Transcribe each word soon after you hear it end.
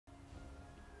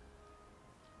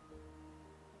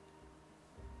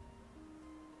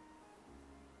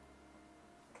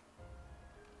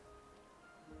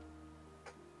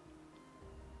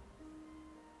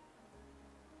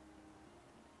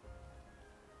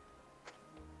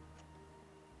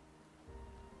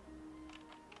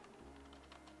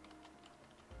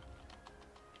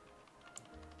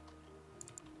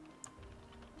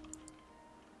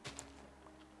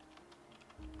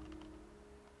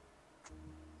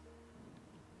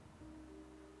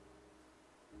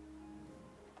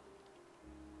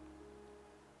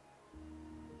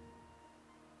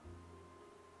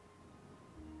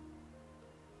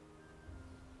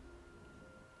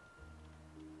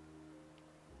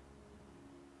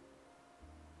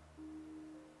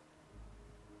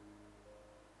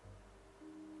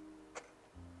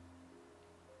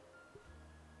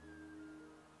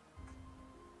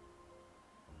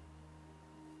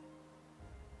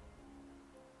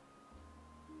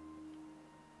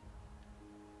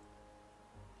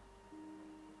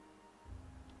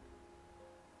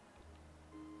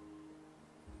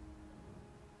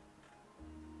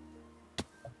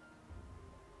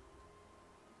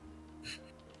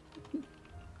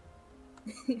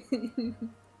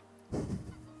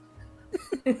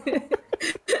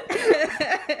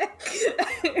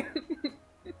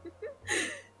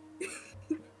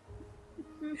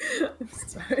I'm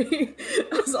sorry.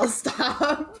 I'll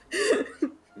stop.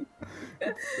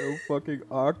 It's so fucking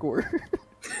awkward.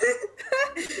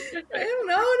 I don't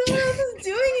know. No one else is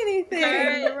doing anything. All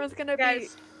right, Everyone's gonna be.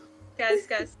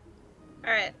 Guys.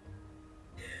 All right.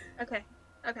 Okay.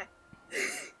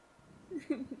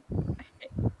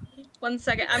 One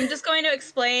second. I'm just going to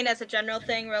explain as a general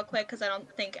thing real quick because I don't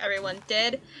think everyone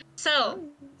did. So,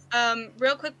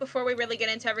 real quick before we really get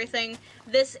into everything,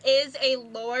 this is a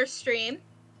lore stream.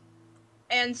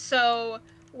 And so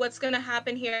what's going to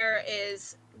happen here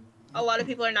is a lot of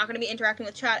people are not going to be interacting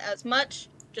with chat as much,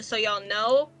 just so y'all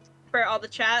know, for all the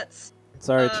chats.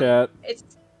 Sorry, chat.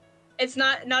 It's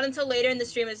not until later in the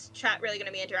stream is chat really going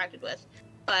to be interacted with.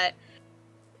 But,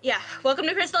 yeah. Welcome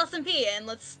to Crystal SMP, and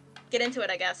let's get into it,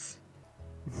 I guess.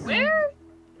 Where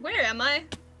am I?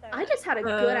 I just had a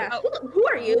good ass. Who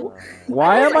are you?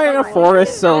 Why am I in a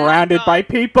forest surrounded by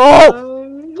people?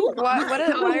 Why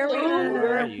are we?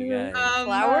 Where are you guys?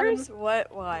 Flowers?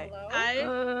 What? Why?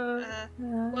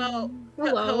 Hello.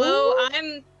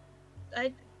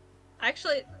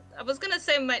 I was gonna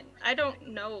say I don't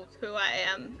know who I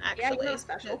am, actually. Yeah, you're not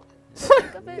special.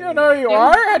 You don't know who you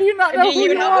are? How do you not know who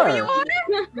you are?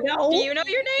 No. Do you know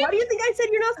your name? Why do you think I said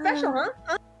you're not special,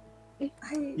 huh?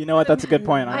 You know what? That's a good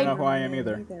point. I don't know who I am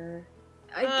either.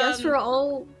 I guess we're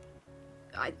all.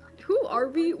 Who are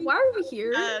we? Why are we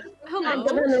here? I'm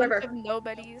living in the river.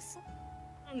 Nobodies.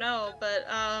 No, but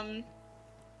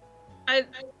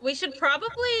we should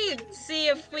probably see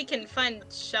if we can find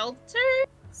shelter.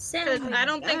 Because I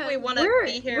don't think we want to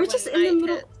be here. We're just in the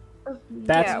middle.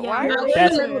 That's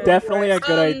definitely a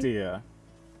good idea.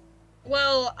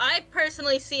 Well, I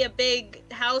personally see a big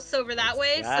house over that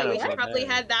way, so we should probably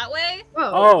head that way.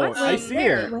 Oh, I see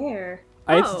her. Where?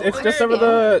 It's just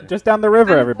over just down the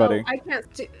river, everybody. I can't.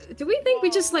 Do we think we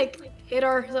just like hit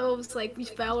ourselves, like we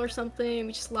fell or something?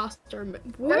 We just lost our. That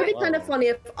would be kind of funny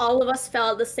if all of us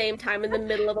fell at the same time in the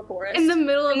middle of a forest. In the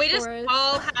middle of and the we forest. just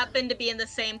all happen to be in the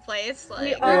same place. Like,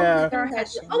 we all hit our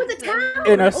heads. Oh, it's a town.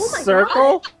 In a my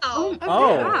circle? God. Oh,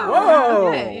 Whoa!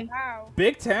 Okay. Wow.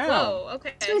 Big town. Whoa,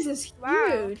 okay. This place is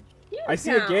huge. I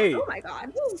see a gate. Oh my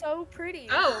God. So pretty.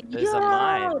 Oh. There's a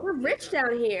mine. We're rich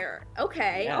down here.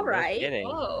 Okay, Yeah, all right. No kidding.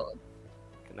 Whoa.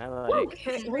 Can I like?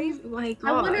 Okay. Oh my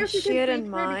I wonder if gosh. we can Shit sleep in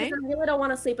here mine. because I really don't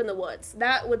want to sleep in the woods.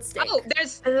 That would stink. Oh,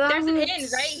 there's an inn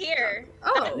right here.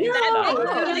 Oh, That's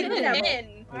yeah. an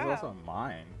inn. There's also a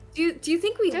mine. Do you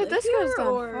think we live this here, goes down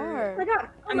Oh far. my God.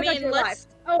 Oh I my God, mean, you're alive. let's.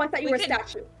 Oh, I thought you we were a could-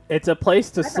 statue. It's a place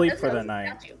to I thought sleep this for was the a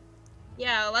night. statue.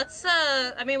 Yeah, let's.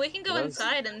 I mean, we can go Let's-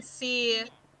 inside and see.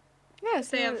 Yeah,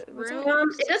 They have what's room.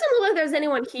 It doesn't look like there's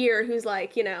anyone here who's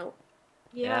like, you know.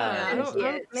 Yeah, I don't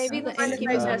know. Maybe the Find a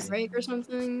innkeepers place. have break or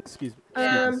something. Excuse me,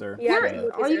 Um, sir. yeah.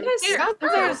 Are you guys? Here.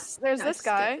 There's this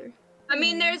guy. I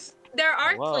mean, there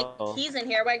are Whoa. like keys in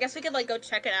here, but I guess we could like go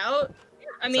check it out.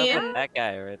 I What's up mean, with that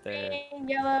guy right there?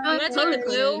 Yellow. I'm gonna take the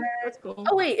blue. That's cool.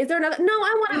 Oh wait, is there another? No,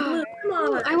 I want a blue. Come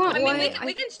on. I want I mean, white.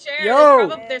 we can share. Yo,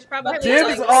 There's probably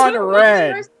Dibs like, on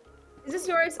red. Is this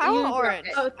yours? I want You- orange.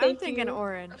 okay. Oh, I'm thank thinking you.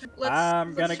 orange.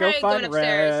 I'm gonna let's go try find going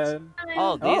upstairs. red.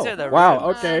 Oh, these are the wow.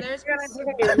 rooms. Okay. There's We're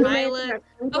gonna do violet.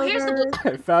 Oh, here's the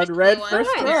blue. I found red one. first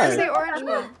Nice. Where's try. the orange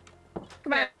one?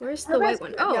 Come on. Where's the white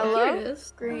one? Oh, Yellow. here it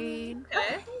is. Green.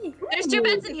 Okay. There's 2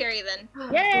 beds in here even.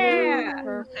 Yeah.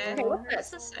 Okay. Okay, what's What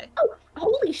does this? this say? Oh,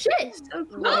 holy shit. So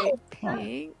cool. Oh,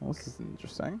 Pink. Well, this is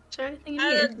interesting. Is there anything in Uh,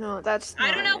 here? No, that's.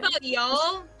 I don't know not it. about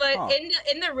y'all, but Huh.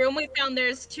 in the room we found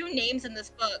there's 2 names in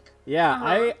this book. Yeah,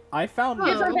 Uh-huh. I found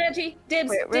Dibs Oh. on veggie. Dibs.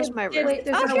 Wait, where's dibs, my dibs. room? Wait,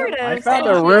 there's Oh, another here one. it I is. found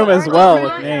Orange a room as and well red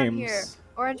with down here. names.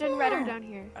 Orange and red are down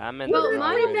here. I'm in Well, the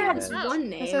mine wrong has area. one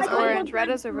name. This is I orange. Red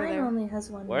is over Mine there. only has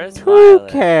one. Where's name. Who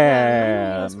Violet? Yeah,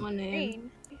 mine has can? one name.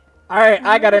 Green. All right,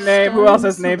 I got a name. Who else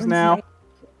has names now?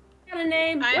 Got a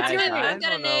name. What's I've your got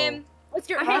name? a name. What's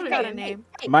your I I've have got a a name.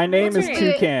 Hey, My name what's is your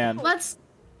name? Toucan. Let's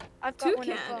I've got one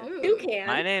as toucan. well. Ooh. Toucan.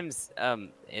 My name's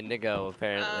Indigo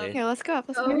apparently. Here, let's go up.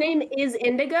 Let's Your go. name is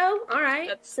Indigo. All right.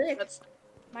 That's Sick. that's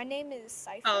My name is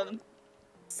Cypher.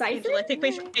 Cypher.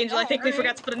 Angel. I think we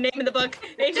forgot to put a name in the book.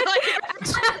 Angel,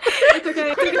 It's okay.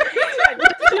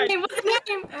 What's the name? What's the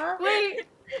name? Wait.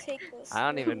 Take this. I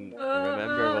don't even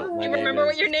remember what my you name remember is.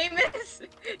 what your name is?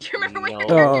 Do you remember what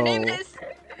No. your name is?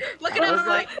 Look it That up. was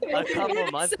like a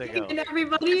couple months ago. And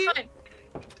everybody. It's fine.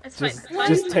 It's fine. Just, It's fine.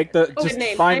 just take the, Oh, just good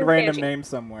name. find I'm random Banshee. names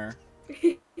somewhere.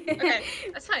 Okay,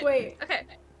 that's fine. Wait. Okay.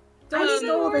 Don't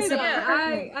stole worry this about it.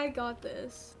 apartment. I got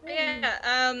this.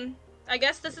 Yeah. I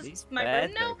guess this is These my room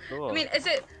beds now. are cool. I mean, is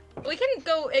it? We can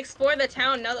go explore the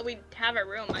town now that we have a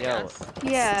room, I Yo. guess.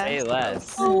 Yeah. Say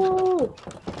less. Oh,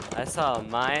 I saw a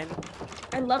mine.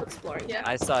 I love exploring. Yeah.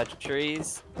 I saw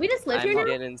trees. We just live I'm here now.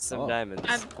 getting some diamonds.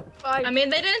 I mean,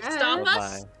 they didn't stop Bye.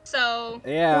 us, so...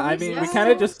 Yeah, I mean, we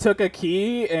kind of just took a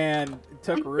key and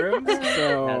took rooms,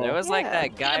 so... Yeah, there was like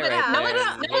that guy Yeah, but right no there.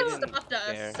 one, and no he one didn't stopped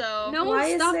care. us, so... No Why one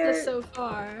is stopped there- us so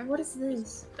far. What is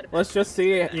this? Let's just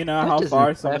see, you know, That how doesn't far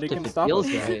craft somebody if can it stop feels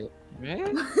us. right.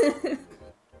 Right?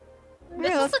 This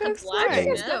Yeah, is let's like go a explore. blacksmith.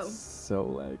 Let's go. So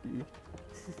laggy.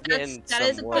 Getting That is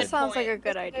a some good wood. That sounds like a point.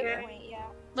 good idea. Yeah.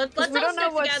 Let's We all don't know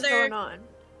stick what's together. going on.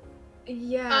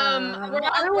 Yeah. We're I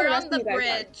don't know where on, we're the on rest the of you guys are.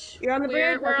 bridge. You're on the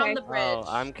bridge? We're on Okay. the bridge. Oh,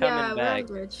 I'm yeah, coming we're on back.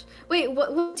 the bridge. Wait,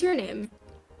 what's your name?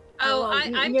 Oh, well,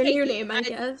 I'm your Keiki. new name, I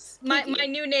guess. My Keiki.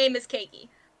 new name is Keiki.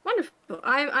 Wonderful.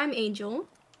 I'm Angel.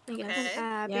 I guess. Okay.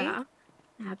 Abby. Yeah.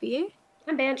 Happy.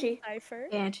 I'm Banshee. Cipher.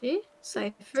 Banshee.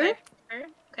 Cipher. Cipher.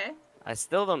 Okay. I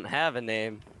still don't have a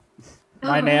name.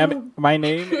 My Oh.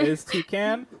 name is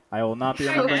Toucan. I will not be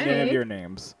remembering any of Okay. your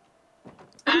names.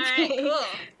 Alright, Okay. cool.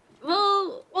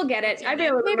 Well, We'll get it. I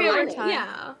barely Maybe remember over my name. time.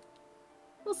 yeah.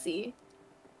 We'll see.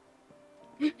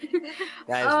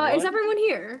 Guys, Is everyone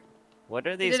here? what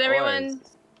are these Did everyone-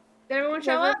 ores? Did everyone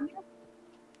show up?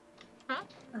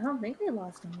 I don't think we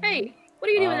lost him. Hey, what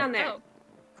are you doing down there? Oh,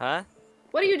 Huh?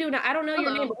 What are you doing? I don't know your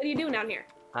Hello. name, but what are you doing down here?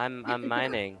 I'm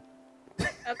mining.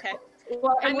 okay.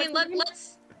 Well, I and mean, what's your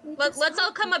name? let's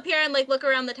all come up here and like look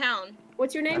around the town.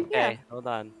 What's your name? Okay, hold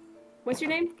on. What's your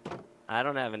name? I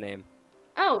don't have a name.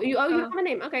 You don't have a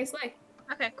name. Okay, Slay.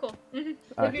 Okay, cool. Mhm.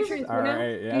 Live your truth, all you know?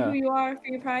 right, Be yeah. who you are, for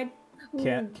your pride.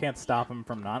 Can't stop him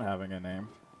from not having a name.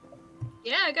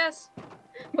 Yeah, I guess.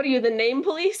 What are you, the name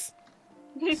police?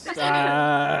 Sure, let's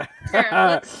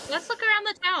look around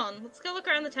the town. Let's go look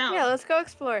around the town. Yeah, let's go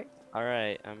explore. All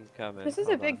right, I'm coming. This is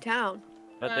a Hold big on. town.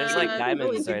 But there's like Uh,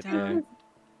 diamonds really right big there. town.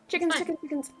 Chickens, Fine.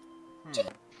 chickens.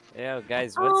 Yo,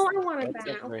 guys, Oh, what's, I wanted what's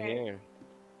that. over Okay. here?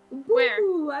 Where?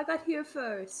 Ooh, I got here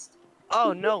first.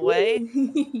 Oh, no way.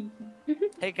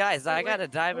 Hey, guys, I got a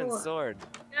diamond Oh. sword.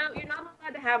 No, you're not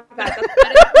allowed to have that.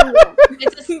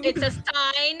 It's a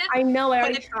sign. I know, I for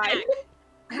already the tried. pack.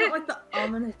 I don't like the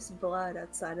ominous blood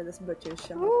outside of this butcher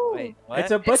shop. Ooh. Wait, what?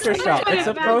 It's a butcher It's shop. not It's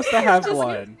bad. supposed to have Just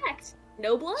blood. expect.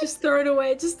 No blood? Just throw it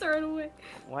away. Just throw it away.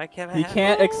 Why can't I You have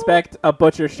can't expect a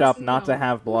butcher shop not to No.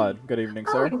 have blood. Good evening,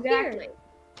 Oh, sir. exactly.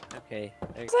 Okay.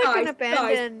 It's like an Guys,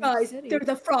 abandoned guys, city. there's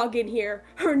a frog in here.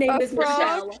 Her name A is frog?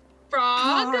 Michelle. Frog.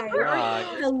 Hi. Frog.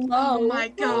 Hello. Oh my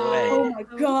god. Wait. Oh my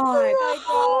god.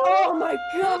 Oh my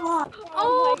god.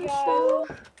 Oh my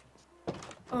god.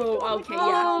 Oh, okay, yeah.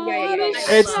 Oh, Yeah.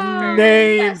 It's Sure.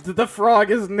 named. The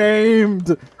frog is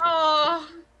named. Oh,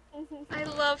 I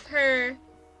love her.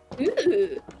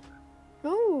 Ooh.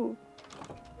 Oh,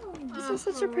 this is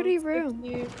such a pretty room.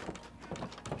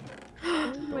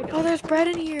 Oh, there's bread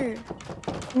in here.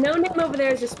 No name over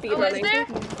there is just speed Oh, is running. there?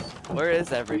 Where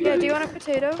is everybody? Yeah, do you want a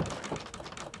potato?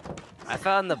 I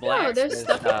found the there's blacksmith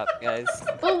stuff- shop, guys.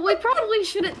 Well, we probably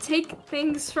shouldn't take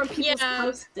things from people's Yeah.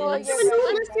 houses. Well, Yeah, but no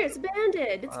one lives here. It's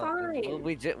abandoned. It's Well, fine.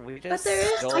 we just there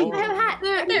is- stole, I have a hat.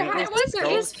 There, There- there, there was- there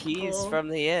stole is keys people. from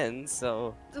the inn,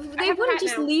 so They have a wouldn't hat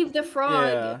just now. leave the frog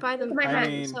Yeah. by them. My by hat.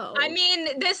 themselves. I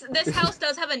mean, this house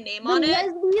does have a name The on it.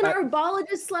 lesbian I-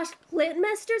 herbologist slash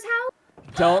plantmaster's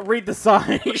house? Don't read the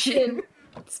sign. Potion.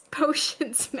 It's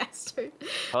potions master.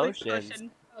 potions.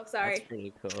 Oh, That's sorry.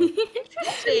 pretty cool. Interesting.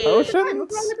 What's Potions? wrong with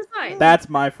the sign? That's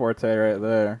my forte right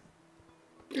there.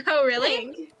 Oh,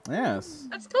 really? Yes.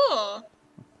 That's cool.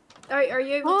 Are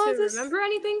you able Oh, to this- remember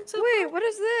anything? So Wait, what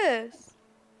is this?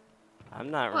 I'm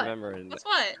not What? remembering What's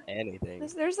what? anything.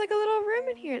 There's like a little room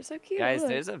in here. It's so cute. Guys,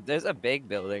 Look. there's a big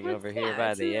building What- over here yeah,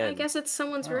 by it's the I inn. guess it's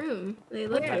someone's Oh. room. They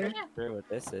live Yeah. here. I'm not sure what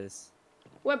this is.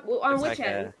 What, on It's which like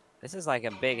end? this is like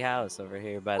a big house over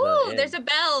here by the Ooh, inn. there's a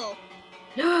bell.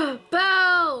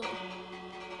 Bell.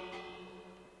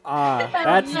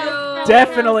 That's No.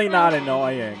 definitely not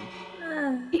annoying.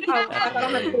 Oh, I thought I had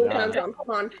Definitely cool not. pants on. Hold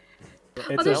on.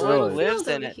 It's there's a No no one village. lives fields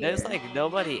in over it. There's here. like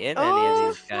nobody in any Oh,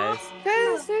 of these guys.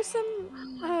 Guys, there's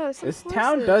some This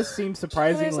town does horses. seem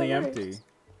surprisingly There's empty.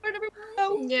 Where'd everyone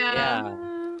go? Yeah.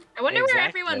 I wonder where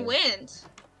Exactly. everyone went.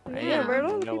 I Yeah, have where do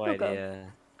all the no people go?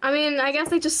 idea. I mean, I guess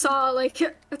they just saw like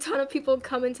a ton of people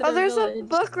come into Oh, the there's village. a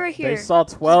book right They here. saw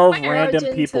 12 Where? random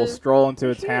Origin people to- stroll into a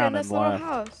Right here in town this and little left.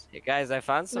 house. Hey guys, I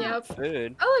found some Yep.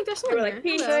 food. Oh, like there's They were someone like,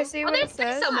 here. "Hey, Should Hello. I see Oh, what it there's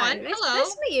says? someone. Hi, nice, Hello.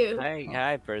 nice to meet you.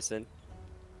 Hi, person.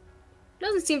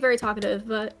 Doesn't seem very talkative,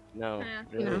 but No, Yeah.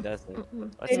 really know. doesn't.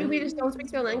 What's Maybe up? we just don't speak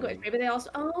their language. Maybe they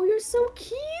also. Oh, you're so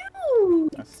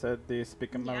cute. I said they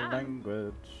speak in my Yeah.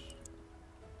 language.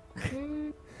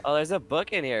 Oh, there's a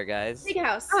book in here, guys. Big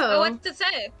house. Oh, Oh. what's it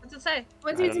say? What's it say?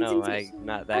 What's I it? don't know. I'm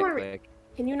not that quick.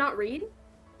 Can you not read?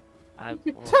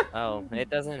 Oh, it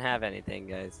doesn't have anything,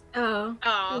 guys. Oh.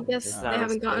 I Oh. guess It's they not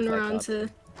haven't as gotten good as I around thought. to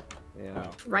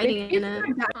Yeah. writing in it.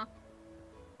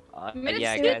 I mean,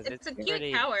 Yeah, it's, guys, it's a cute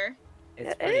pretty. tower. It's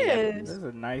It pretty. is. This is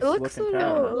a nice It looks a looking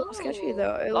little, tower. a little sketchy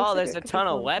though. It looks Oh, like there's it a could be ton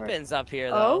of falling apart. weapons up here,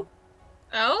 Oh? though.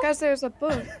 Oh? Guys, there's a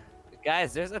book.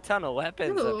 Guys, there's a ton of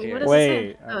weapons Ooh, up what here. does it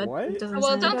Wait, say? Oh, it what? doesn't Well, say.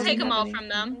 don't doesn't take them have all any. from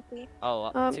them.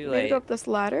 Oh, too Maybe late. go up this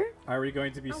ladder. Are we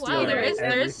going to be Oh wow, stealing there's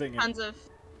everything? tons of.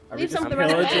 Are we Leave just some for the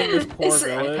rest of pillaging the this poor Is- I'm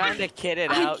village? kind of kitted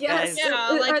I out, guess. guys. Yeah,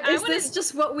 like, I Is this wouldn't-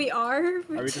 just what we are? Are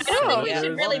we just I don't think we soldiers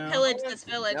should really now? pillage this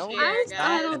village No, here, I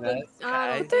guys. don't think. I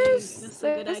don't But think There's that's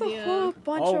a good there's idea. a whole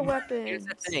bunch Oh, of weapons. Here's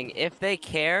the thing. If they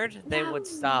cared, they would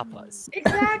stop us.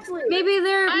 Exactly. Maybe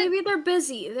they're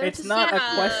busy. They're It's just, not a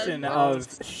Yeah. question of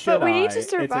should But we I. need to It's a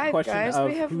survive, question guys. of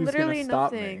We have who's literally gonna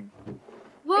stop nothing.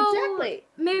 Well, Exactly.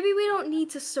 maybe we don't need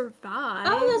to survive.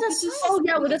 Oh, there's a We just, oh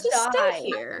yeah, we'll just just die. stay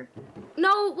here.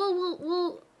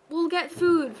 No, we'll get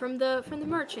food from the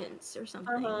merchants or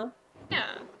something.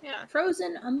 Yeah, yeah.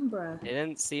 Frozen Umbra. It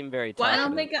didn't seem very What? I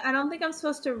talkative. don't think I'm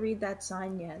supposed to read that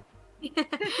sign yet.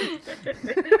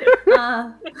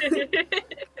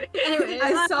 Anyway,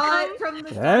 I saw it from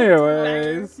the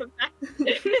Anyways,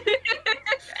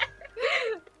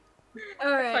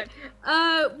 all right.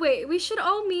 Wait. We should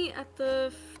all meet at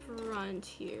the front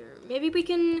here. Maybe we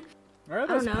can. where are I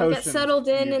don't those know. Get potions settled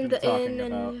in you've in been the talking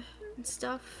inn about? and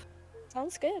stuff.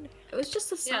 Sounds good. It was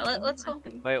just a Yeah, sign, let's I hope.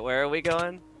 think. Wait, where are we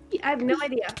going? I have no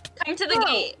idea. Come to the Oh.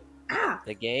 gate. Ah!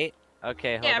 The gate?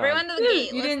 Okay, hold Yeah, on. everyone to the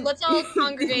gate. You didn't- Let's all you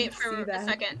congregate didn't for see a that.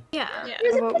 second. Yeah. Yeah.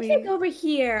 There's How a about picnic we- over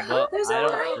here. Well, there's I a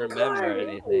don't remember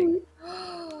anything.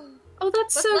 Oh,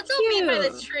 that's so Let's all meet by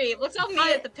cute. this tree. Let's all meet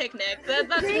at the picnic. That's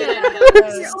a good Yeah. idea.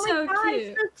 That's Oh so my god,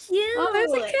 cute. so cute. Oh,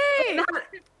 there's a cake.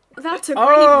 That's a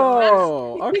graveyard.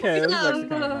 Oh, okay, this is actually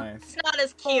kind of nice. It's not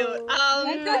as cute.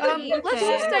 Let's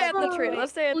just stay at the tree.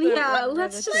 Let's stay at the Yeah, near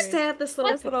let's the just tree. stay at this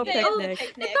little This little picnic. Oh, picnic.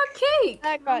 picnic. I got cake.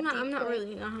 That got I'm not deep.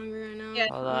 really hungry right now. Yeah.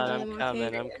 Hold I on, really I'm want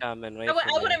coming, cake. I'm coming. Wait I for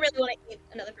me. wouldn't really want to eat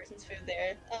another person's food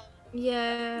there.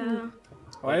 Yeah.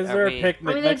 Why is Are there a we-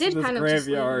 picnic I mean, they next to did this kind of just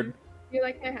graveyard? You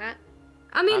like my hat?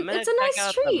 I mean, I'm gonna it's a check nice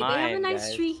out the tree. They have a mine, nice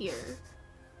guys. tree here.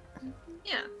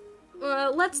 Yeah.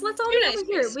 Let's all Two meet nice over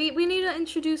here. trees. We need to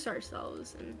introduce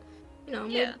ourselves and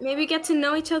Yeah. maybe get to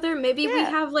know each other. Maybe we Yeah.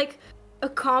 have like a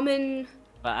common.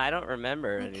 But I don't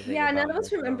remember anything. Yeah, none about of us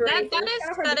myself. remember That anything.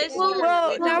 is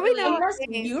Well, true. now we know. Unless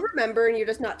you remember and you're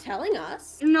just not telling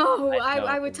us. No, I I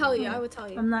don't would tell you. remember. I would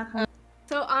tell you. I'm not hungry.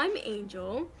 So I'm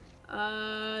Angel.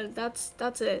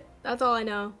 That's it. That's all I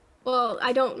know. Well,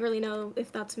 I don't really know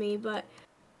if that's me, but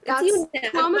That's that's you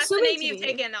now. I'm That's the assuming name to you've be.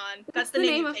 taken on. That's the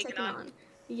name I've you've taken on.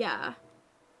 Yeah.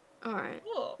 All right.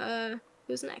 Cool.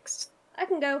 Who's next? I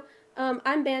can go.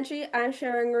 I'm Banshee. I'm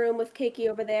sharing a room with Keiki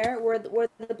over there. We're the blue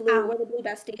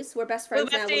besties. We're best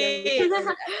friends now. besties.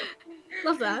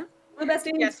 Love that. Blue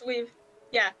besties.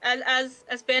 Yes,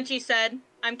 as Banshee said,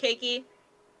 I'm Keiki.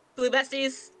 Blue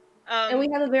besties. And we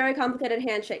have a very complicated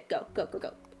handshake. Go. go.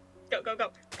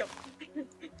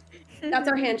 That's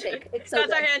our handshake. It's so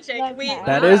That's our good. handshake. Love We that.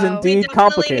 That we- is we indeed definitely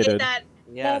complicated. Made that,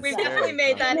 Yeah, we've it's definitely very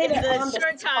made that Made in it on the the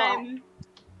short spot. time.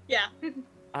 Yeah.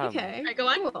 Okay. Alright, go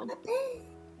on. Cool.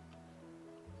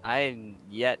 I'm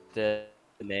yet to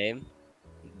name,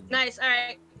 Nice. All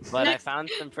right. but I Next. found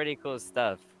some pretty cool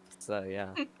stuff. So yeah.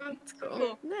 That's cool.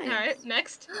 Cool. Nice. All right.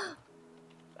 Next.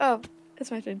 Oh,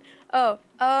 it's my turn. Oh,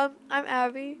 I'm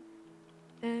Abby,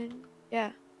 and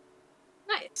yeah.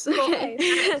 Nice. Cool.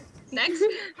 Okay. Next.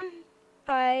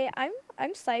 Hi,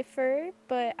 I'm Cypher,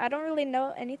 but I don't really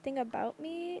know anything about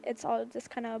me. It's all just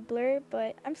kind of a blur,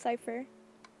 but I'm Cypher.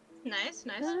 Nice.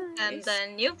 And Nice.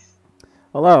 then you.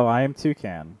 Hello, I am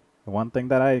Toucan. The one thing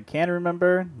that I can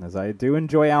remember is I do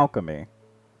enjoy alchemy.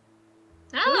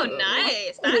 Oh, Ooh.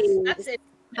 nice. That's it.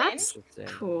 That's Interesting.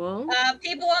 cool.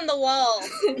 People on the wall.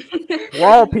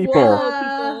 Wall people! Wall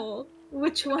people.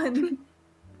 Which one?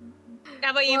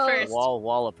 How about you Well, first?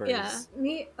 Wallopers. Yeah.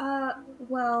 Me?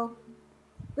 Well,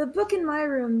 the book in my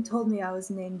room told me I was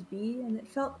named B, and it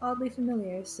felt oddly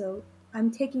familiar, so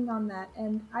I'm taking on that,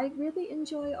 and I really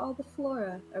enjoy all the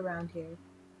flora around here.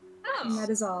 And Oh. that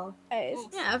is all. Nice.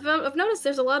 Yeah, I've noticed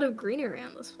there's a lot of greenery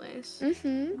around this place.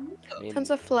 Mm-hmm. I mean,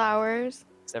 Tons of flowers.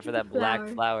 except for that black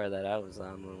flower. flower that I was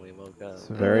on when we woke up. It's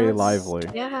very That's- lively.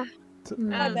 Yeah.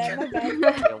 My bad, my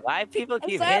bad. Why people I'm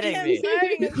keep sorry, hitting I'm me?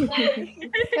 sorry, I'm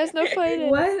sorry. There's no fighting.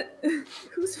 What?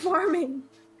 Who's farming?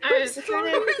 Alright. We're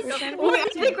trying to Wait, I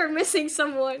think we're missing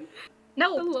someone.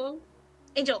 No, Hello.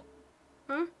 Angel.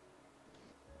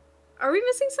 Are we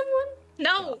missing someone?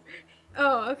 No.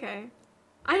 Oh, okay.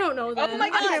 I don't know that. Oh my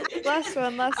god! Okay, last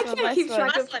one, last I one, can't last keep one.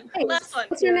 track Last of one. Last one.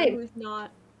 What's your name? who's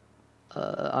not.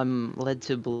 I'm led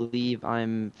to believe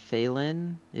I'm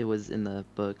Phelan. It was in the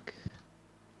book.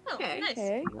 Oh, Okay. nice.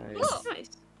 Okay. Nice. Cool. Nice.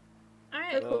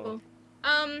 Alright. Cool.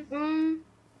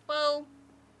 Well,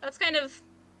 that's kind of.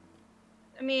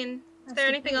 I mean, is there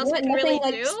anything else we What, can nothing really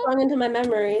like do? sprung into my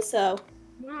memory, so.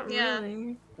 Not Yeah.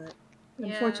 really.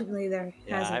 Unfortunately, there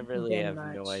Yeah, hasn't I really been have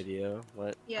much. no idea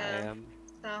what Yeah. I am.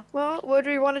 So. Well, would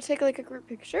we want to take like a group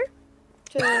picture?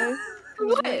 To What?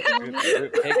 Group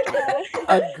picture.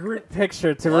 A group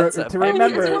picture to What's a to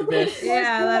remember this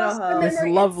Yeah, that'll help. this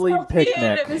lovely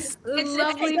picnic. This It's-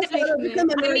 lovely it's- picnic.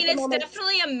 I mean, it's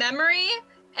definitely a memory,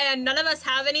 and none of us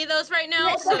have any of those right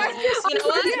now. So you know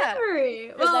what? Yeah.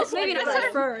 Memory. Well, that's maybe what not I at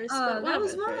said. first. Oh, but one that of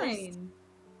was it first. mine.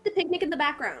 The picnic in the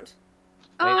background.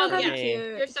 Oh, Wait, that'd yeah. be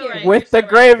cute. You're so Cute. right. With the You're so right.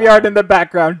 graveyard in the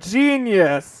background.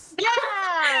 Genius. Yeah.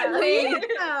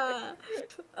 Yeah.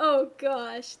 Oh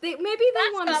gosh. Maybe they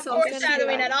That's want to not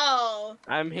foreshadowing at all.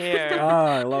 I'm Oh, here.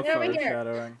 I love Over here.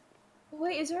 foreshadowing.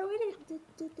 Wait, is there a way to?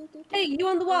 Hey, you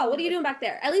on the wall. What are you doing back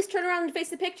there? At least turn around and face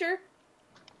the picture.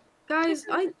 Guys,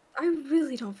 I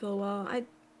really don't feel well.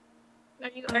 Are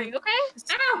you okay?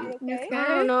 Ow! Okay. I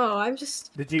don't know. I'm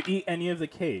just Did you eat any of the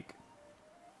cake?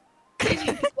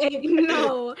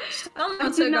 no. Someone I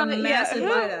took did a not- yeah. massive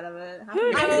bite out of it.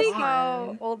 Who How knows come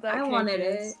how old that I cake wanted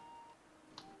is? it.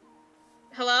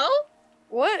 Hello?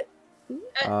 What?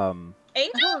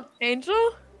 Angel?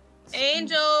 Angel?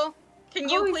 Angel, can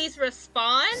you Oh, please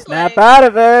respond? Snap Like, out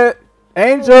of it,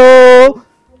 Angel.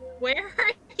 where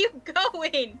are you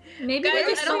going? Maybe Guys, they I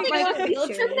just don't don't think like it's a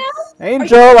field trip pictures.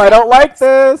 Angel, I don't like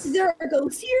this. Is there a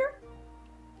ghost here?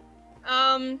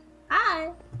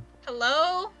 Hi.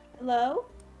 Hello? Hello?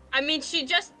 I mean, she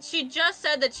just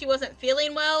said that she wasn't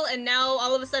feeling well, and now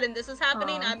all of a sudden this is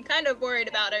happening. Aw. I'm kind of worried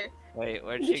about her. Wait,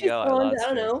 where'd Did she go? I spawned? lost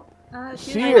I don't her. know.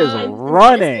 She like, is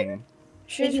running.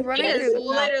 She's She running She through is the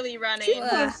literally running. She's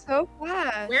going so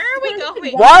fast. Where are we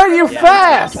going? Why are you Yeah,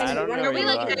 fast? I don't know Are where we you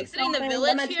like are. exiting the That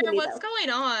village might here? be me, What's though. going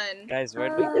on? Guys,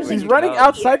 where'd She's you running go?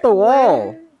 outside the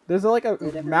wall. There's like a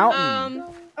mountain.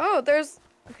 Oh, there's.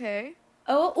 Okay.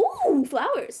 Oh, ooh,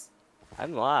 flowers.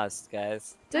 I'm lost,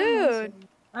 guys. Dude.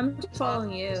 I'm just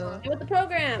following you. Get with the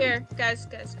program. Here, guys.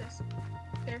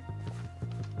 Here.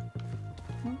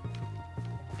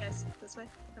 Guys, this way.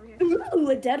 Over here. Ooh,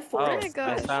 a dead Oh, forest. my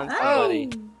I gosh. found Oh. somebody.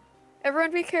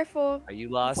 Everyone be careful. Are you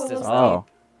lost as Oh. well?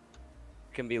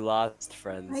 Can be lost,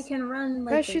 friends. I can run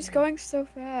like. Gosh, she's going so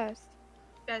fast.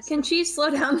 Guys. Can she slow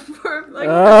down for like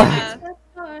Yeah.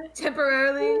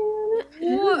 temporarily?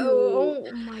 Whoa!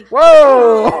 Oh my.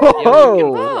 Whoa! Yo, you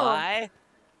can Whoa. fly?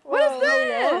 What is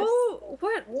this? Oh,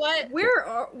 what? What?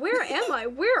 Where am I?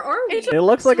 Where are we? It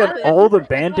looks like an Stop it. old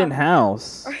abandoned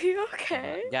house. Are you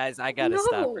okay? Guys, I gotta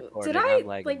stop No, recording. did I I'm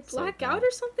lagging like so black bad. out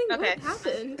or something? Okay. What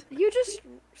happened? You just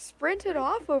sprinted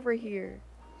off over here.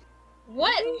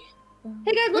 What?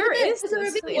 Hey guys, look Where at this. is There's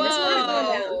a this ravine. thing? This is where I'm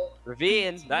going down. Whoa.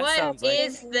 Ravine? That What sounds like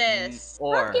is this?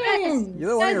 Or Pumpkins. You're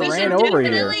the one Guys, who We ran should over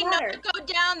here. definitely not go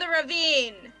down the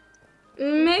ravine.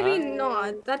 Maybe Huh?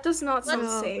 not. That does not sound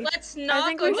Let's- safe. Let's not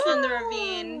think go we should- down the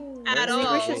ravine Where's at the I think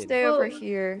all. we should stay Well, over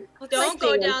here. Don't go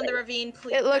Like down the thing. ravine,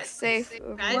 please. It looks safe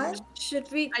over Guys? here. What?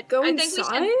 Should we I- go I think we should-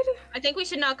 inside? I think we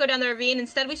should not go down the ravine.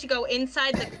 Instead, we should go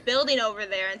inside the building over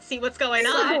there and see what's going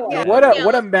on. Yeah. What a Yeah,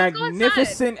 what a let's go inside.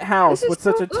 magnificent house This is with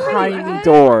such so a pretty, tiny guys.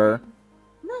 door.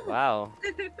 wow.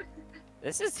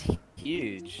 This is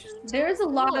huge. There's a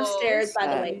lot of Whoa. stairs, by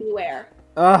the way. Beware.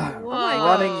 Ugh, Whoa.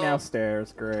 running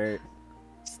downstairs, great.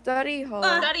 Study hall.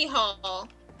 Study hall.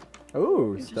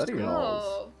 Ooh, study halls.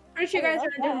 Oh. Pretty sure you I guys are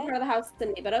like in a different that. part of the house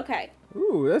than me, but okay.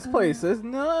 Ooh, this place is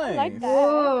nice. I like that.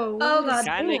 Whoa! Oh, what God. is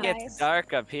Kinda that? gets Nice.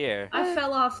 dark up here. I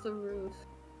fell off the roof.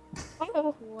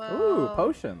 Oh, Whoa. Ooh,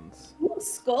 potions. Ooh,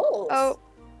 skulls. Oh,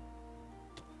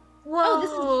 Whoa.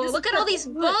 this is Look at all these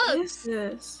What books. is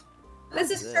this? This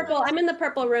What's is this? purple. I'm in the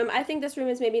purple room. I think this room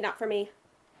is maybe not for me.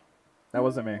 That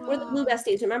wasn't me. We're the blue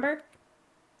besties, remember?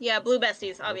 Yeah, blue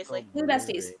besties, obviously. Blue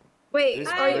besties. Wait, Who's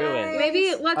are you, ruined?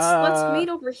 maybe let's Uh, meet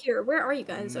over here. Where are you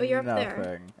guys? Oh, you're up there.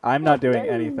 Nothing. I'm not doing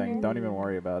anything. Don't even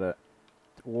worry about it.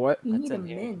 What? You That's need a in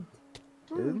here. mint.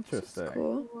 Interesting.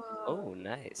 cool. Oh,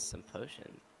 nice. Some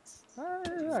potions.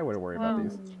 I wouldn't worry about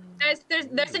these. Guys,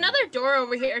 there's another door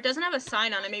over here. It doesn't have a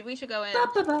sign on it. Maybe we should go in.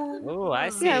 Ba-ba-ba. Oh, I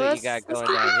see Yeah, what you let's- got let's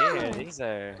going down here. go. These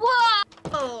are.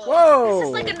 Whoa! Whoa! This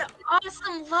is like an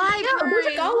awesome library. Yeah, look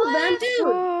at all of them, dude.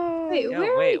 Whoa. Wait, Yo,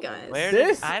 where are wait, you guys? where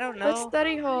This? did I don't The know.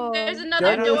 study hall. There's I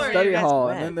another don't Go know to door. the where study you guys hall,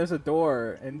 went. and then there's a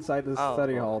door inside the Oh.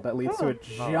 study hall that leads to a Oh.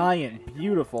 giant,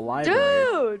 beautiful library.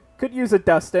 Dude! Could use a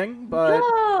dusting, but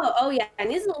Oh yeah,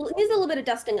 needs a little bit of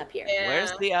dusting up here. Yeah.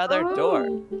 Where's the other door?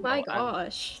 Oh my Oh, I'm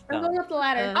gosh. I'm going up the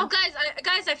ladder. Oh,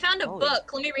 guys, I found a Holy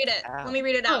book. Let me read it. cow. Let me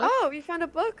read it out. Oh, you found a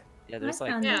book? Yeah, there's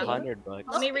like found it. 200 books.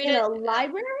 Let me read In it. a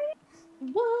library?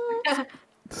 What?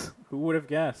 who would have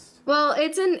guessed? Well,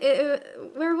 it's in.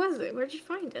 Where was it? Where'd you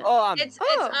find it? Oh, I'm It's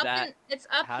Oh. up That- it's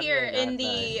up how did here I in not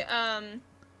the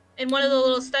in one of the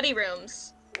little study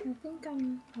rooms. I think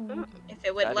I'm home. If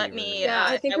it would Study let me. room. Yeah,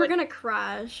 I think we're would. gonna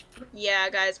crash. Yeah,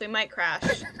 guys, we might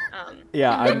crash.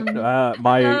 Yeah,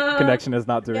 my Uh, connection is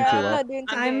not doing Yeah, too I'm well. not doing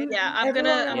too I'm- good. Yeah, I'm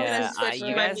Everyone gonna Yeah, switch you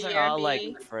to my guys are all like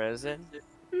BRB. frozen.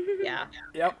 Yeah.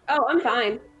 Yep. Oh, I'm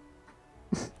fine.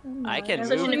 I can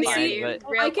Switch move into fine, BRB.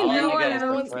 but real I can all quick. you know guys and are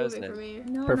everyone's frozen. moving for me.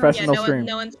 No, Professional Yeah, stream.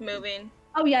 no one's moving.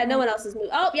 Oh yeah, no one else is moving.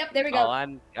 Oh, yep, there we Oh, go.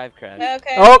 I've crashed.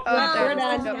 Okay. Oh, Oh, We're there.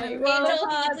 done. Okay. Angel, can you Well, please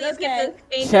okay. get this?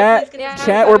 Angel, Chat, please get Yeah, this.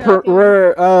 chat,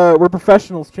 okay. we're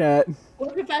professionals, chat. We're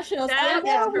professionals. Chat, Oh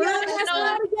no, we're gonna mess professional.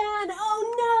 around again.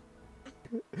 Oh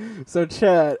So,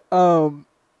 chat,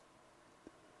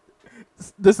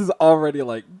 this is already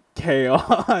like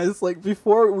chaos. Like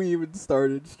before we even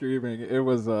started streaming, it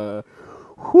was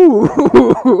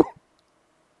whew.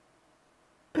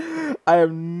 I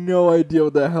have no idea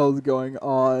what the hell is going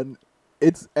on.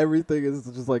 Everything is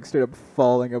just like straight up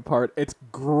falling apart. It's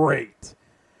great.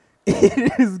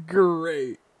 It is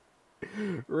great.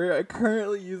 We're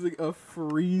currently using a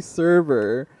free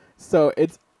server, so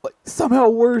it's like somehow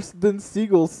worse than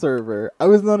Seagull's server. I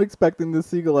was not expecting the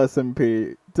Seagull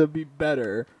SMP to be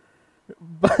better,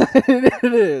 but it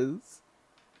is.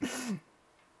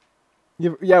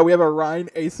 Yeah, we have a Rhine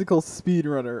Asicle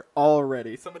speedrunner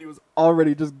already. Somebody was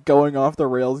already just going off the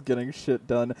rails getting shit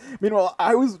done. Meanwhile,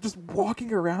 I was just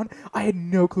walking around. I had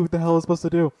no clue what the hell I was supposed to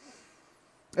do.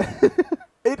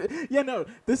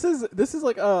 This is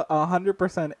like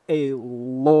 100% a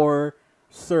lore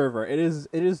server. It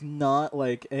is not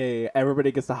like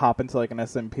everybody gets to hop into like an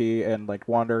SMP and like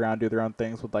wander around, do their own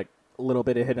things with like a little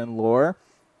bit of hidden lore.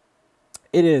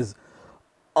 It is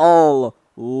all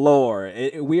lore.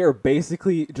 We are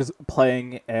basically just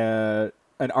playing an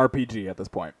RPG at this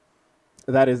point.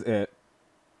 That is it.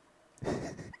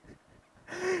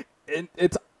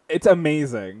 It's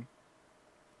amazing.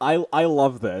 I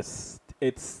love this.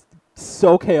 It's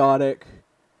so chaotic,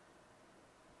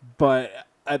 but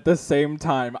at the same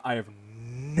time, I have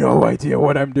no idea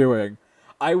what I'm doing.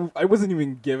 I wasn't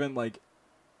even given like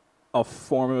a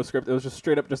form of a script. It was just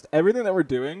straight up just everything that we're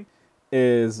doing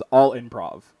is all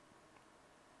improv.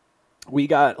 We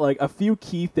got like a few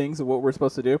key things of what we're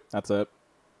supposed to do. That's it.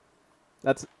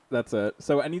 That's it.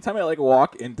 So anytime I like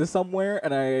walk into somewhere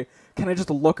and I kind of just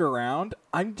look around,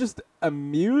 I'm just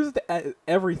amused at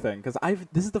everything because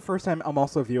this is the first time I'm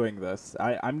also viewing this.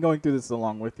 I'm going through this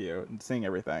along with you and seeing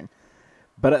everything,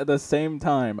 but at the same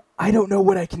time, I don't know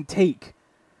what I can take.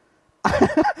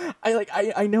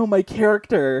 I know my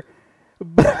character,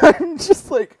 but I'm just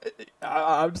like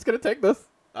I'm just gonna take this.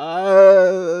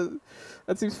 That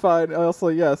seems fine. Also,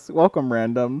 yes, welcome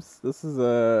randoms. This is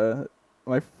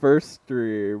my first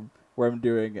stream where I'm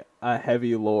doing a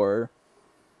heavy lore.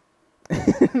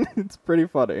 It's pretty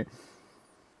funny.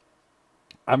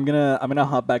 I'm gonna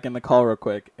hop back in the call real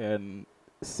quick and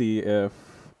see if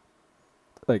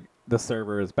like the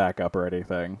server is back up or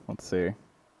anything. Let's see.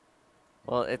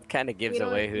 Well, it kind of gives We don't-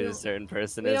 away we who a don't- certain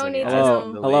person we is. don't when you need to ask know.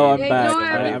 them to Hello, leave. I'm back. Ignore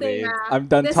Just everything leave. now. I'm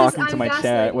done This is- talking to I'm my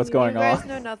chat. What's gaslighting going You guys on?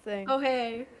 know nothing. Oh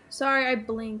hey. Sorry, I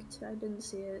blinked. I didn't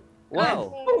see it.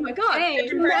 Whoa. Oh my god. Hey.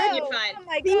 You're fine, you're fine. Oh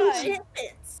my These god.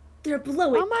 shits. They're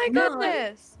blowing. Oh my my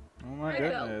goodness. Oh my There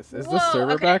you go. goodness. Is Whoa, the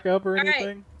server okay. back up or All right.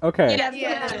 anything? Okay. Yeah.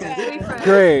 Yeah.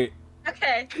 Great.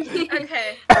 Okay.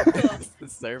 Okay. Cool. Is the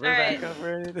server All back right. up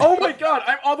or anything? Oh my god,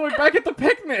 I'm all the way back at the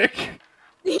picnic!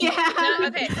 Yeah. No,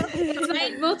 okay. It's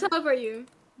fine. We'll cover you.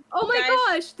 Oh my Guys,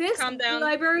 gosh, this calm down.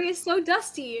 library is so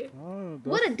dusty. Oh,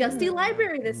 What a dusty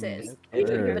library this is. We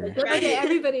should give it a good Right. Okay,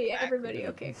 rating. everybody,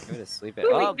 okay. Go to sleep. Wait,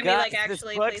 Oh, can we, guys, like, this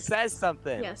actually, book please? says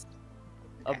something. Yes.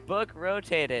 A book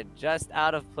rotated just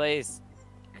out of place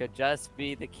could just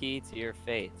be the key to your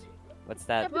fate. What's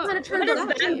that? But then it What turned does out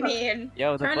that to be- mean?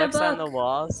 Yo, the Turn a books on the book.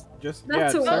 walls. Just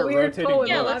That's yeah, a start weird rotating poem.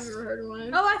 Yeah, I've let's- ever heard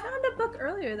one. Oh, I found a book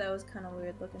earlier that was kind of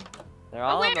weird looking. They're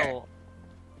all on where? the.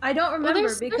 I don't remember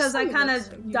there's because I some kind books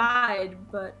in of here. died,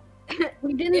 but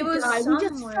We didn't It was die. We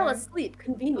just somewhere. fell asleep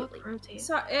conveniently. Book rotate.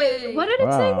 so What did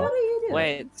it say? Wow. What are you doing?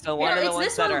 Wait, so one Yeah, of the it's ones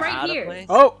this that one are right out here. of place?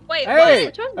 Oh! Wait, Hey!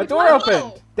 Which one? A Which door one?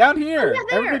 opened! Down here! yeah,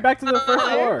 there. Everybody back to the first Oh,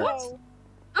 floor. Whoa.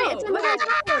 Wait, it's in the where?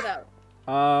 last floor though.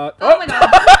 Oh my god.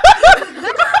 Oh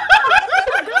my god.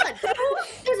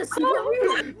 There's a secret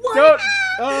room. What? Don't.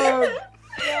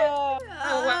 Oh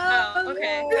wow.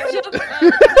 Okay.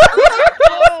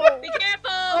 Be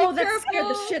careful. Oh, that scared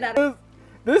the shit out of me.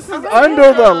 This is under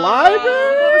the That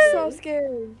library. was so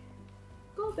scary.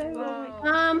 Go there.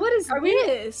 What is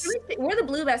this? We're the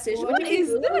blue besties. Should we What take is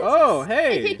blue this? besties? Oh,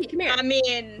 Hey, hey. Kiki, come here. I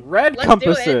mean, Red let's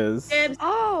compasses. Dibs.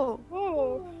 Oh.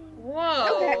 Whoa.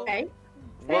 whoa. Okay.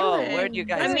 Whoa, where'd you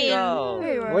guys I mean- go?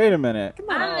 There you are. Wait a minute. Come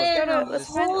on. I'm Oh, in a let's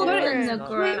go to- hole let's in go the to-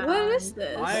 ground. Wait, what is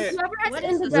this? I- Whoever has What to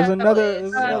is into this? There's the- another.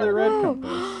 There's another red Whoa.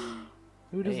 compass.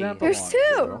 Who does Hey. that belong There's two.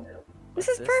 to? This What's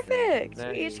is this perfect. thing?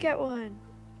 We each get one.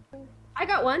 I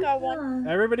got one.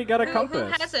 Everybody got a Who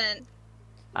compass. hasn't?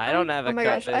 I don't have a Oh my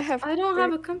compass. gosh, I have. I don't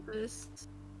have a compass.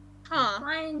 Huh.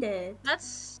 Find it.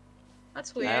 That's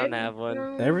weird. I don't have one.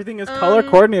 No. Everything is color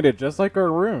coordinated, just like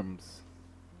our rooms.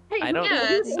 Hey, I don't- Yeah,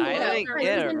 who's it's- indigo? I didn't Alright,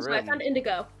 get who's a indigo? I room. found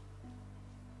indigo.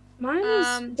 Mine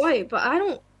is white, but I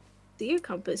don't see a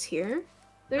compass here.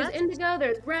 There's What? indigo.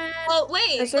 There's red. Oh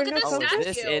wait, Is there look at no the Oh, compass? is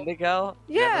this statue. indigo?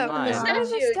 Yeah, Never mind. The where's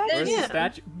the statue. statue? Where's Yeah. the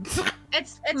statue?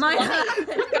 It's My- white.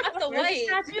 It's got the Where's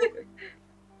the white. statue?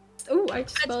 Oh, I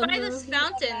just It's spelled by the- this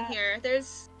fountain here.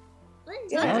 There's. Oh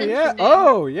That's yeah. interesting.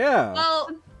 Oh yeah. Well,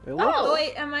 It looks. Oh. Oh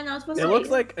wait, am I not supposed It to?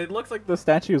 looks like the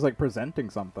statue is like presenting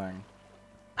something.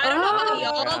 I don't know about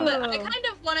y'all, Oh. but I kind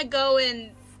of want to go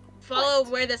and follow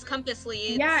where this compass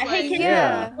leads. Yeah. Hey, like- Kiki.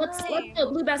 Yeah. Let's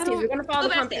go, blue besties. We're gonna follow Blue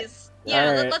the compass. besties. Yeah,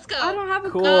 Alright. let's go. I don't have a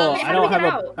Cool. compass. how I do don't we have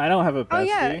get a. out? I don't have a bestie. Oh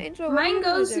yeah, Angel. what Mine do you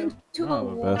goes do? into Oh, a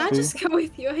wall. bestie. I just go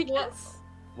with you, I guess.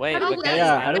 Wait, How do but we- guys,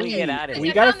 yeah, how do we get out of we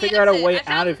here? gotta I found the figure out a exit. way I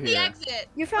found out of the here. exit.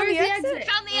 You found Where's the the exit?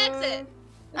 exit? Found the exit.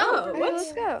 Oh, Okay, what?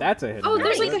 let's go. That's a hidden. Oh,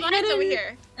 there's exit. like a Mine's over hidden-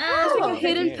 here. There's like Oh, a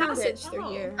hidden yeah. passage through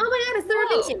here. Oh my god, it's the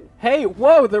Whoa. ravine. Hey,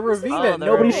 whoa! The ravine Oh, that the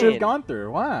nobody should have ravine. gone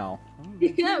through. Wow.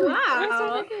 Yeah, What's wow.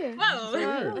 over here? Whoa.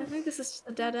 Sure. I think this is just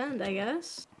a dead end, I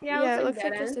guess. Yeah, it looks looks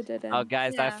like just a dead dead end. Oh,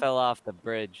 guys, I Yeah. fell off the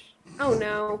bridge. end. Oh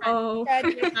no. Oh.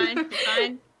 You're fine. You're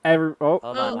fine. Every oh. Hold Oh,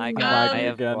 on, I I'm got. lagging I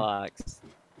have again. blocks.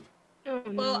 Oh,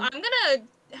 Well, no. I'm gonna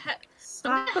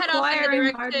Stop head off in the acquiring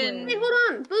direction. hardware. Wait,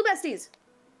 hold on. Blue besties.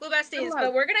 Blue besties, Hello.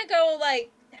 but we're gonna go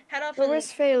like head off But in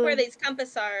where's Phelan? where these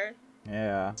compass are.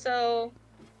 Yeah. So,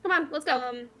 Come on, let's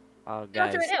go. Oh, Go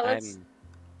guys, to it, yeah, let's-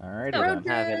 Alrighty Road then. I'm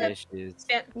having trip. issues.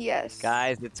 Yes.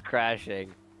 Guys, it's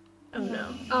crashing. Oh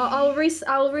no. I'll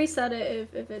reset it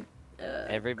if it.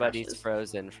 Everybody's crashes.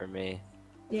 frozen for me.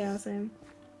 Yeah, same.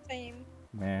 Same.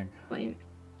 Man, Flame.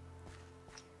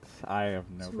 I have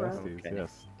no It's rough. besties. Okay.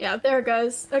 Yes. Yeah, there it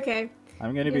goes. Okay.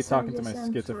 I'm gonna be Yes, talking to yes, my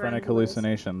I'm schizophrenic sure I will.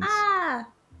 hallucinations. Ah!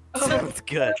 Sounds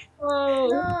good. Oh.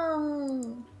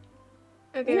 No.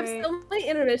 We Okay. have so many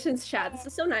intermissions, chat. This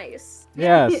is so nice.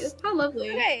 Yes. How lovely.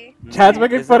 Okay. Chad's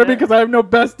making Isn't fun of me it? because I have no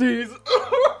besties.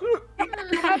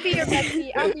 I'll be your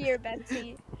Betsy. I'll be your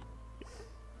Betsy.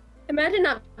 Imagine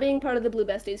not being part of the blue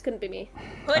besties. Couldn't be me.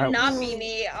 could I- not be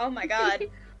me. Oh my god.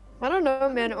 I don't know,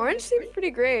 man. Orange seems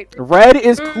pretty great. Red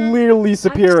is clearly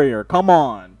superior. Come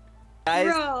on. Guys,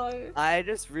 Wrong. I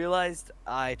just realized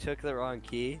I took the wrong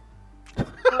key.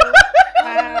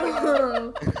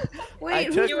 Wow.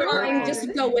 Wait, took You were Fine, wrong.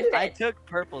 just go with I it. took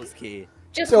purple's key.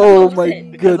 Just Oh go with my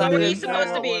it. Because I goodness. didn't supposed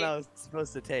know to be? what I was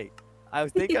supposed to take. I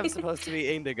think I'm supposed to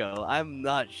be indigo. I'm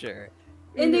not sure.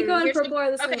 Indigo and You're purple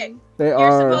are the okay. same. They You're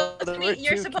are. supposed to There be. were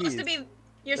You're two supposed to keys. be.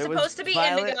 You're There supposed was to be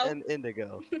violet indigo. and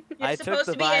indigo. You're I took supposed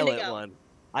the to be violet indigo. one.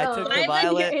 I Oh. took the Violet,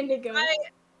 violet. Indigo.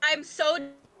 I'm so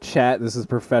Chat, this is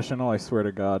professional, I swear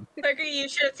to God. Parker. You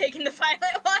should have taken the violet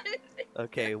one.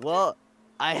 Okay, well,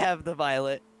 I have the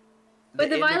violet. But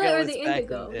the violet indigo or is the back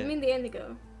indigo? in I it. mean the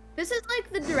indigo. This is like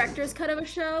the director's cut of a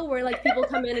show where like people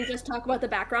come in and just talk about the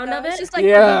background of It's it. just like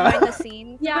Yeah. behind the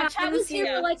scenes. Yeah, behind Chad the was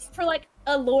here scenes. for like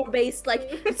a lore-based, like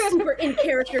super in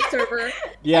character server.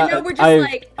 Yeah, and now we're just I've,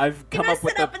 like, I've come gonna up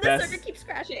with sit the up and the best. server keeps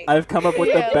crashing. I've come up with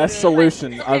Yeah, the best yeah.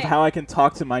 solution of Okay. how I can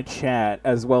talk to my chat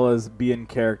as well as be in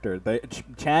character.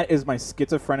 Chat is my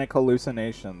schizophrenic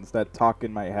hallucinations that talk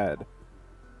in my head.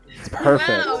 It's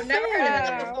perfect. Wow, never heard of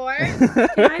that before.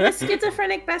 Can I have a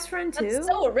schizophrenic best friend too? That's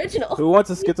so original. Who wants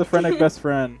a schizophrenic best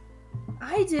friend?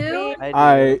 I do.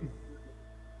 I.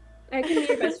 I can be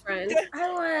your best friend.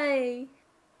 I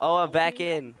Oh, I'm back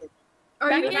in. Are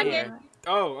Back you in? Yeah.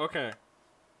 Oh, okay.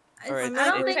 Or I it's,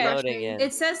 don't it's think loading in.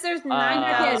 it says there's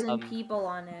 9,000 Um, people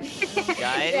on it.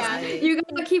 Guys, Yeah, you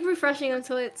gotta keep refreshing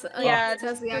until it's Yeah, it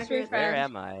says the just accurate. where refresh.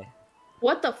 am I?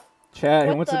 What the? Chat, who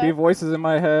What wants to the- be voices in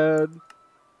my head?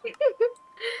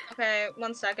 Okay,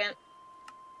 1 second.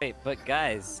 Wait, but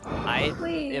guys, I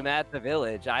Wait. am at the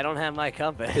village. I don't have my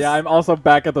compass. Yeah, I'm also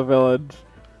back at the village.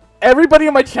 Everybody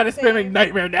in my chat is spamming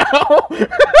nightmare now.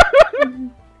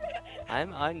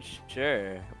 I'm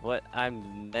unsure what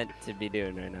I'm meant to be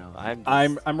doing right now. I'm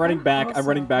running back. I'm also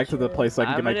running back to the unsure. place so I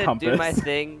can I'm get my gonna compass. do my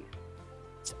thing.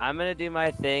 I'm gonna do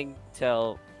my thing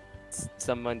till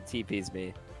someone TPs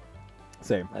me.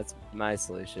 Same. That's my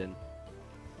solution.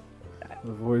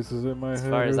 The voices in my As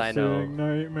head far as are I know. saying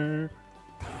nightmare.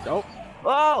 Oh.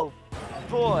 Oh,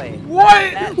 boy.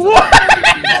 What? That's What? What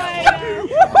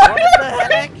the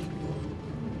heck?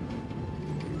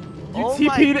 You Oh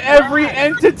my TP'd every God.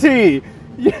 entity.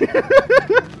 You No.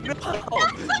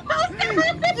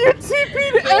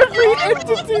 TP'd every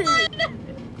entity.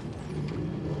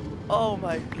 Oh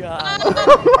my god.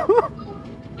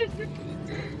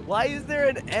 Why is there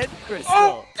an end crystal?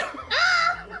 Oh.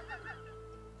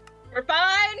 We're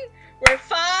fine. We're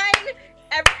fine.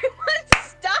 Everyone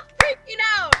stop freaking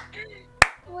out.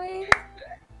 Wait.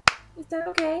 Is that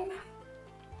okay?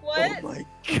 What? Oh my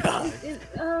god.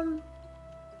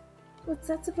 Was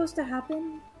that supposed to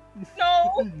happen?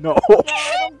 No. No.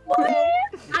 I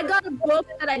got a book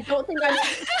that I don't think I'm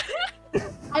supposed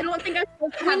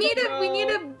to We have. need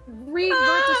to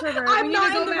revert the server. I'm we need not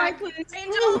to go in the back. right place.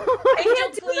 Angel, I Angel,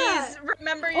 can't do please that.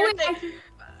 remember Oh, your wait, thing.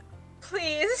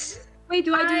 Please. Wait,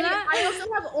 do I do that? I also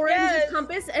have Orange's Yes.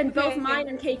 compass and both Okay. mine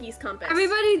and Keki's compass.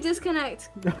 Everybody disconnect.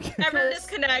 Okay. Everyone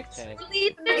disconnect.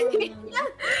 Okay.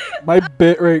 My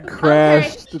bitrate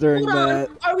crashed during Hold on. that.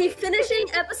 Are we finishing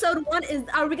episode 1?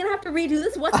 Are we gonna have to redo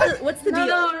this? What's the No,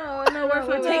 deal? no, we're We're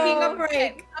fine. taking a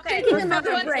break. Okay, Taking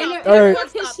another everyone break. stop. All right. Everyone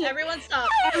stop. Everyone stop.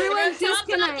 Everyone Everyone stop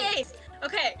in that disconnect. case.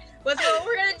 Okay, what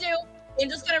we're gonna do,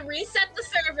 Angel's gonna reset the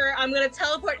server. I'm gonna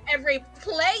teleport every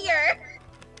player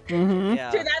Mm-hmm.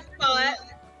 Yeah. to that spot.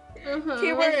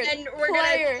 Keyword, And we're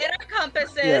player. gonna get our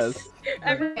compasses. Yes.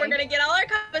 We're gonna get all our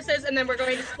compasses, and then we're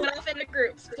going to split off into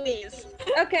groups, please.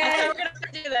 That's how Okay. we're gonna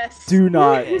do this. Do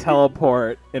not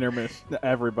teleport intermission.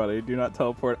 Everybody, do not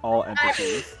teleport all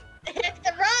entities. Hit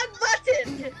the wrong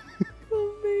button.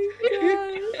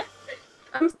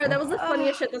 I'm sorry, that was the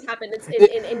funniest shit that's happened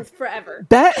in forever.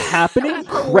 That happening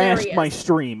crashed Hilarious. my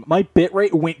stream. My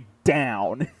bitrate went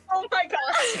down. Oh my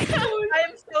gosh. I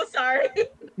am so sorry.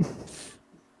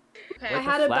 Okay. I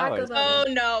had a flowers? backup.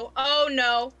 Oh no. Oh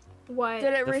no. What?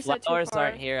 Did it The reset too flowers far?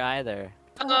 aren't here either.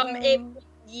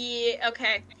 Yeah,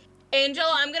 okay. Angel,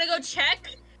 I'm gonna go check.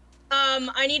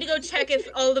 I need to go check if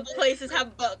all the places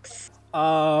have books.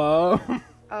 Oh,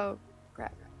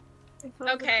 crap.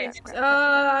 Okay.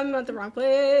 I'm at the wrong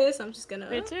place. I'm just gonna.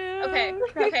 Me too. Okay.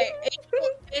 Okay.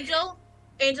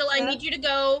 Angel, I Yeah? need you to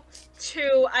go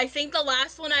to. I think the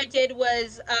last one I did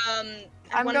was I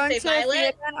I'm want to going say to the Violet.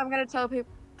 event. I'm gonna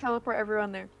teleport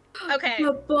everyone there. Okay.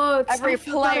 The books. Every I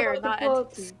forgot player, about the not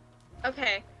books. entity.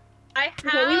 Okay. I have.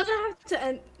 Okay, we might have to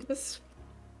end this.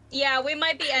 Yeah, we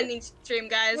might be ending stream,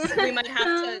 guys. We might have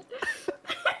to.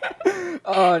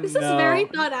 Oh This no. is very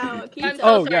thought out. Can you I'm tell?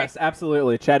 Oh sorry. yes,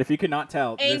 absolutely, Chad. If you could not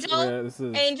tell, Angel? this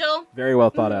is Angel, very well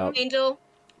thought out. Angel,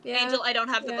 Yeah. Angel. I don't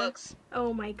have the Yeah. books.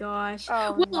 Oh my gosh.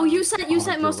 Oh, Well, no. you sent Oh,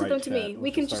 you're most of right, them to me. Chad. We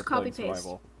Let's can just just start copy playing paste.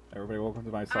 survival. Everybody, welcome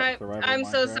to my I'm survival.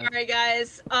 so Minecraft. sorry,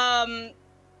 guys.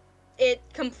 It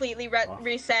completely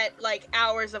reset like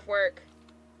hours of work.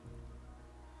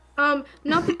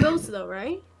 Not the builds though,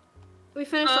 right? We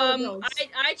finished all the builds.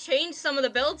 I changed some of the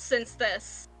builds since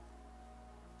this.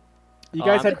 You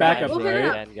guys I'm had backups, We'll figure it right?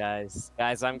 out. Again, guys.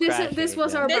 Guys, I'm This is- crashing this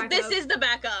was again. our This backup. is the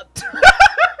backup.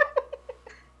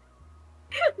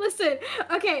 Listen,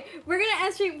 okay, we're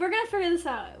gonna figure this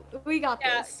out. We got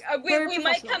Yeah, this. we We're might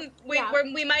professional. come. Yeah.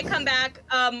 We might come back.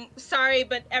 Sorry,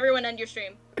 but everyone end your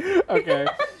stream. Okay.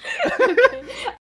 Okay.